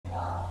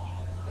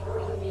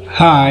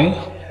Hi,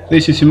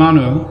 this is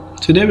Emmanuel.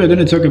 Today we're going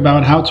to talk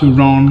about how to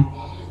run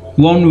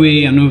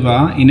one-way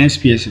ANOVA in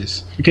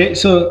SPSS. Okay,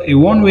 so a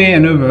one-way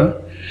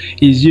ANOVA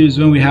is used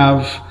when we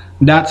have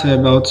data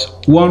about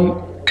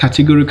one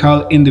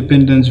categorical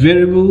independent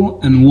variable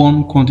and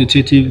one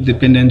quantitative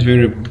dependent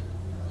variable.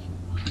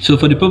 So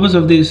for the purpose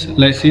of this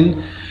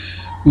lesson,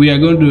 we are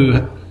going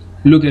to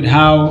look at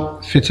how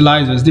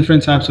fertilizers,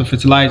 different types of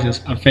fertilizers,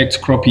 affect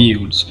crop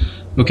yields.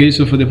 Okay,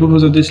 so for the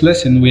purpose of this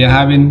lesson, we are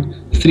having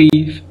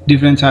three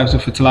different types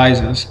of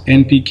fertilizers: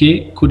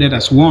 NPK coded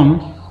as 1,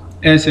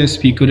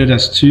 SSP coded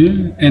as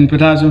 2, and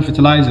potassium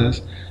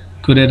fertilizers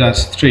coded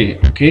as 3.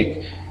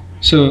 Okay,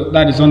 so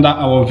that is under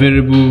our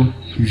variable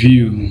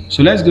view.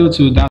 So let's go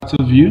to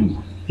data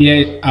view.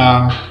 Here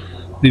are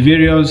the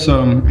various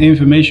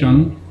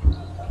information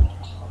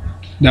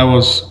that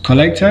was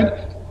collected,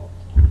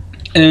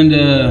 and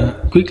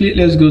quickly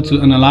let's go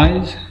to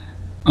analyze.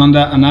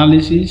 Under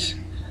analysis,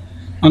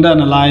 under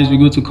analyze, we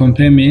go to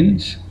compare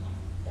means,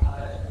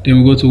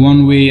 then we go to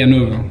one-way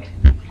ANOVA.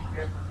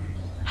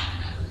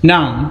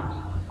 Now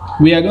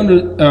we are going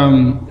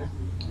to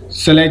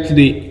select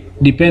the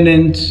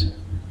dependent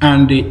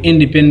and the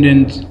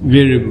independent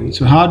variable.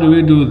 So how do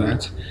we do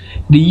that?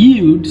 The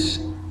yields,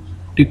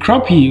 the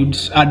crop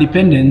yields, are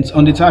dependent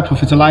on the type of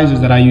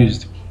fertilizers that are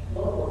used.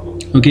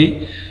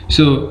 Okay,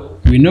 so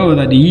we know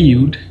that the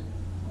yield,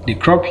 the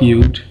crop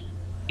yield,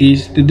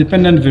 is the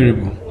dependent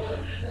variable,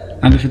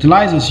 and the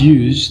fertilizers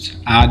used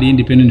are the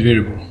independent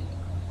variable.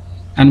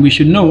 And we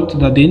should note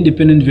that the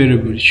independent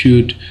variable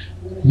should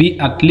be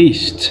at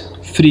least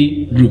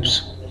 3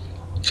 groups.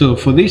 So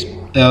for this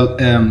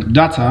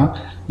data,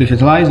 the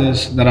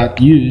fertilizers that are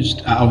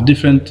used are of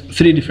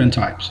 3 different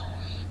types.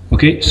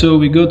 Okay, so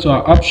we go to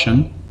our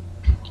option.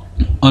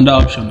 Under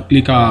option,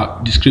 click our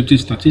descriptive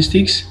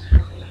statistics,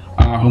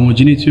 our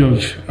homogeneity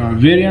of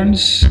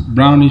variance,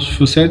 brownish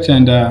faucet,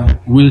 and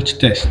Welch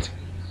test.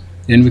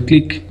 Then we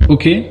click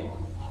OK.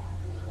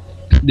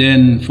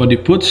 Then for the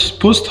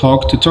post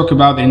hoc, to talk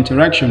about the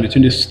interaction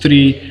between these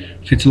 3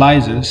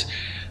 fertilizers,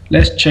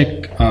 let's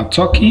check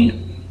Turkey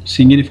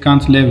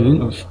significant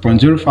level of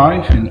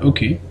 0.05 and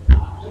OK.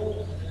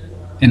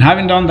 And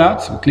having done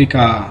that, we click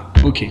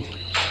OK.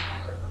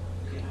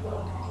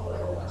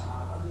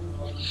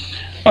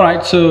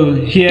 Alright, so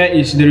here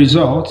is the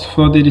result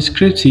for the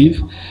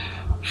descriptive.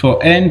 For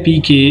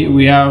NPK,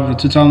 we have a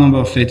total number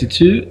of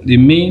 32, the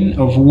mean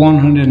of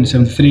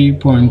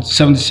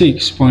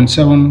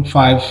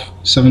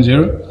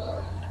 173.76.7570,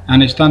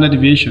 and a standard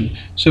deviation.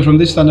 So from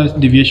this standard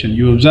deviation,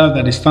 you observe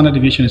that the standard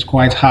deviation is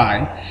quite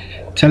high,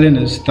 telling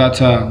us that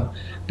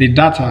the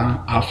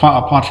data are far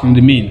apart from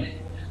the mean.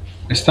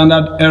 The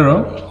standard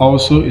error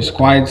also is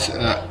quite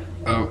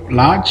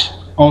large,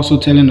 also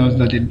telling us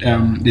that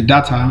the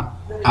data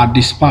are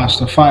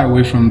dispersed or far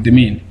away from the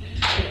mean.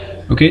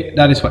 Okay,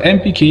 that is for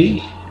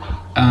NPK,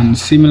 and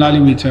similarly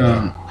with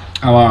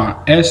our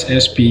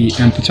SSP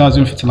and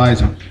potassium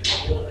fertilizer.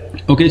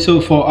 Okay,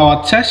 so for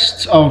our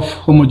test of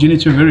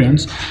homogeneity of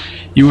variance,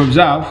 you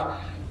observe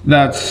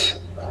that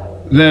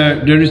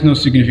there is no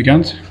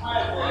significance.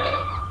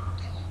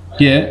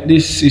 Here,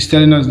 this is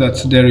telling us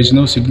that there is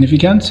no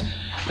significance.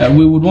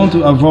 We would want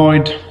to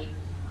avoid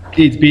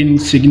it being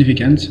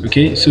significant.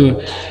 Okay,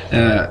 so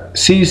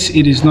since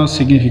it is not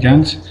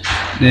significant,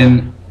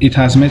 then it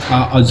has met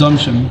our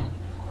assumption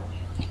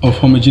of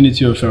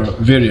homogeneity of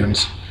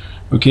variance.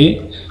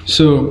 Okay,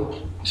 so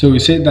we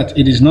say that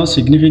it is not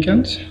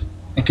significant.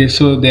 Okay,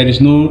 so there is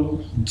no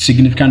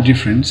significant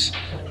difference.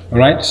 All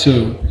right,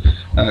 so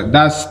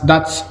that's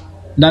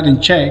that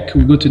in check.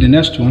 We go to the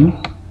next one.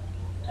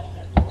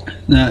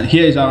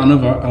 Here is our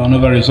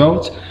ANOVA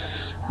result.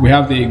 We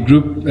have the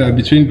group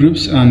between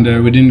groups and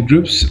within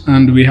groups,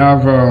 and we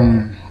have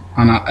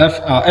our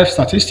F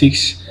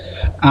statistics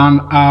and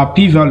our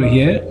p-value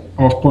here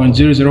of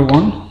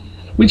 0.001,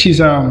 which is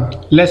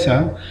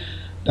lesser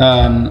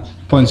than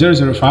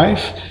 0.005.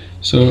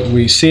 So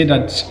we say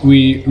that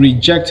we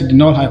reject the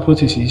null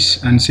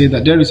hypothesis and say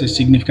that there is a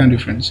significant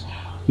difference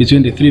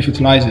between the 3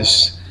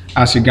 fertilizers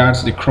as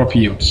regards the crop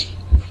yields.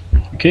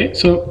 Okay,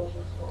 so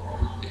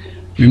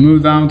we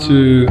move down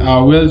to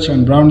our Welch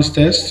and Brownish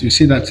test. You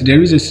see that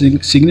there is a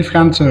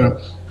significant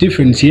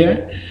difference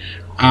here,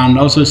 and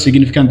also a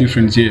significant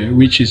difference here,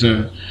 which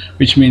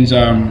means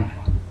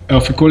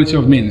of equality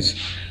of means,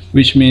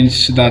 which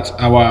means that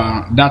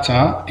our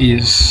data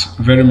is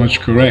very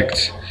much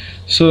correct.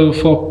 So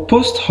for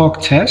post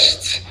hoc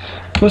test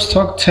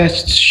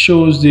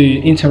shows the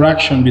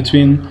interaction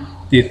between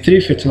the 3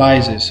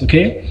 fertilizers.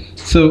 Okay,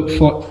 so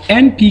for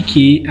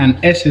NPK and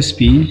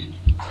SSP,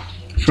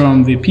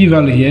 from the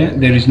p-value here,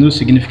 there is no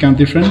significant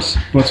difference,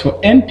 but for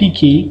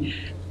NPK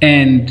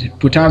and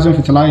potassium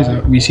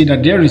fertilizer, we see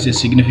that there is a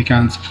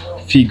significant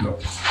figure.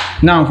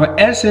 Now for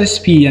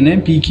SSP and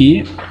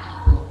NPK,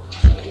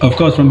 of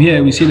course, from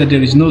here we see that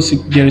there is no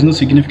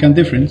significant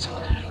difference.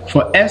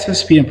 For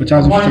SSP and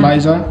potassium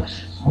fertilizer,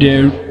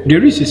 there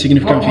is a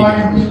significant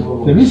figure.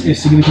 There is a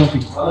significant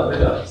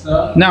figure.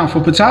 Now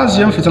for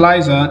potassium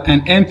fertilizer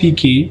and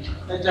NPK,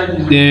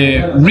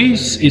 there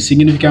is a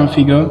significant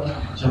figure,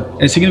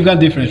 a significant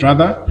difference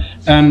rather,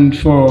 and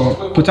for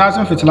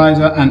potassium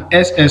fertilizer and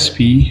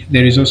SSP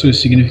there is also a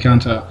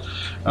significant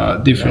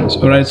difference.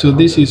 All right, so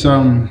this is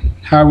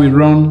how we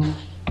run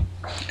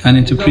and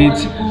interpret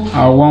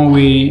our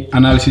one-way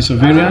analysis of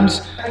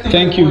variance.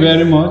 Thank you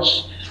very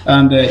much,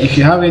 and if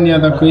you have any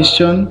other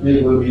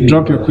question,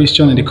 drop your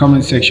question in the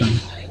comment section.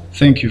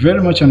 Thank you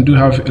very much and do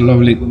have a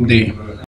lovely day.